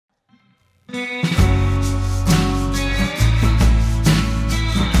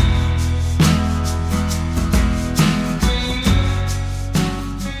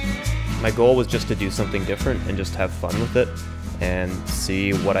My goal was just to do something different and just have fun with it and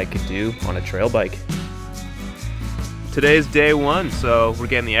see what I could do on a trail bike. Today's day one, so we're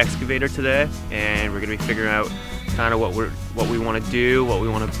getting the excavator today, and we're gonna be figuring out kind of what we want to do, what we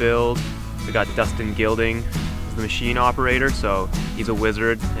want to build. We got Dustin Gilding as the machine operator, so he's a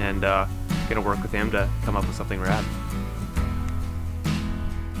wizard, and gonna work with him to come up with something rad.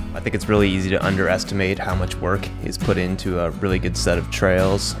 I think it's really easy to underestimate how much work is put into a really good set of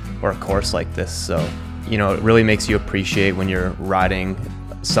trails or a course like this. So, you know, it really makes you appreciate when you're riding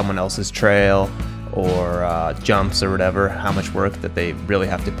someone else's trail or jumps or whatever, how much work that they really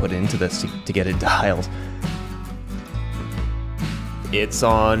have to put into this to get it dialed. It's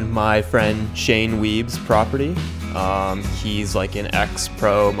on my friend Shane Weeb's property. He's like an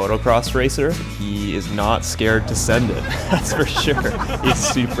ex-pro motocross racer. He is not scared to send it, that's for sure. He's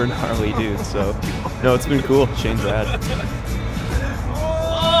super gnarly dude, so no, it's been cool. Shane's rad.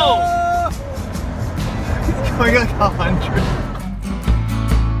 Oh! It's going like 100.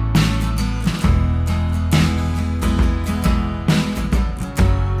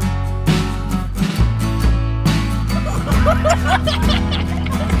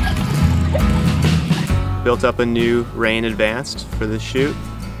 Built up a new Rain Advanced for this shoot,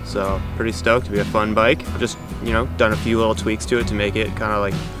 so pretty stoked. It'll be a fun bike. Just, you know, done a few little tweaks to it to make it kind of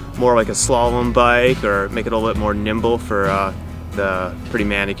like more like a slalom bike, or make it a little bit more nimble for the pretty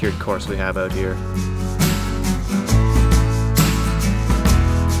manicured course we have out here.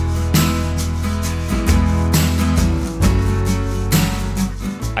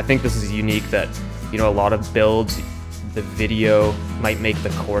 I think this is unique that, you know, a lot of builds, the video might make the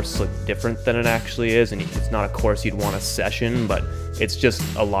course look different than it actually is, and it's not a course you'd want to session, but it's just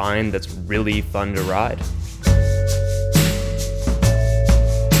a line that's really fun to ride.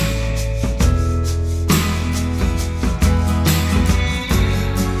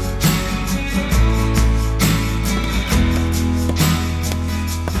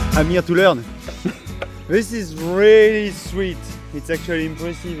 I'm here to learn. This is really sweet. It's actually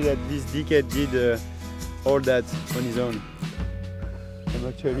impressive that this dickhead did all that on his own. I'm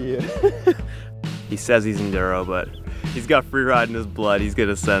actually... He says he's enduro, but he's got free ride in his blood. He's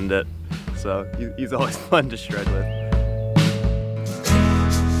gonna send it. So he's always fun to shred with.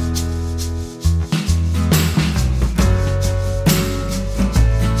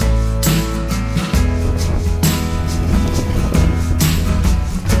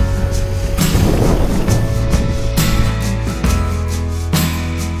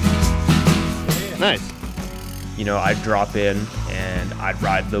 Nice. You know, I'd drop in and I'd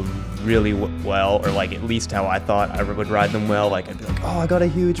ride them really well, or like at least how I thought I would ride them well. Like I'd be like, oh, I got a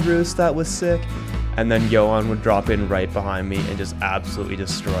huge roost, that was sick. And then Yoann would drop in right behind me and just absolutely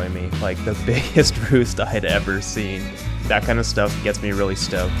destroy me. Like the biggest roost I had ever seen. That kind of stuff gets me really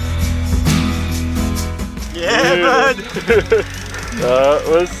stoked. Yeah, bud! That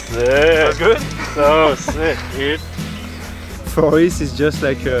was sick. That was good? So sick, dude. For Reece, it's just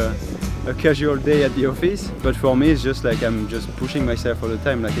like a casual day at the office, but for me it's just like I'm just pushing myself all the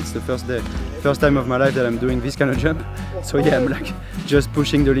time. Like it's the first time of my life that I'm doing this kind of jump. So yeah, I'm like just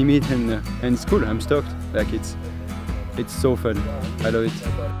pushing the limit, and it's cool. I'm stoked. Like it's so fun. I love it.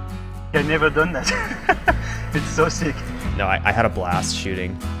 I've never done that. It's so sick. No, I had a blast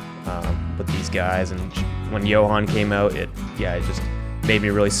shooting with these guys, and when Yoann came out, it just made me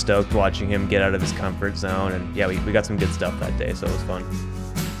really stoked watching him get out of his comfort zone. And yeah, we got some good stuff that day, so it was fun.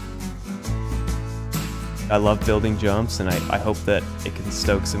 I love building jumps, and I hope that it can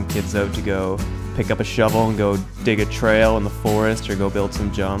stoke some kids out to go pick up a shovel and go dig a trail in the forest, or go build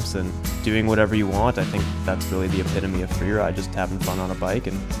some jumps, and doing whatever you want. I think that's really the epitome of freeride, just having fun on a bike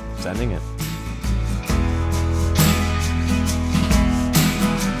and sending it.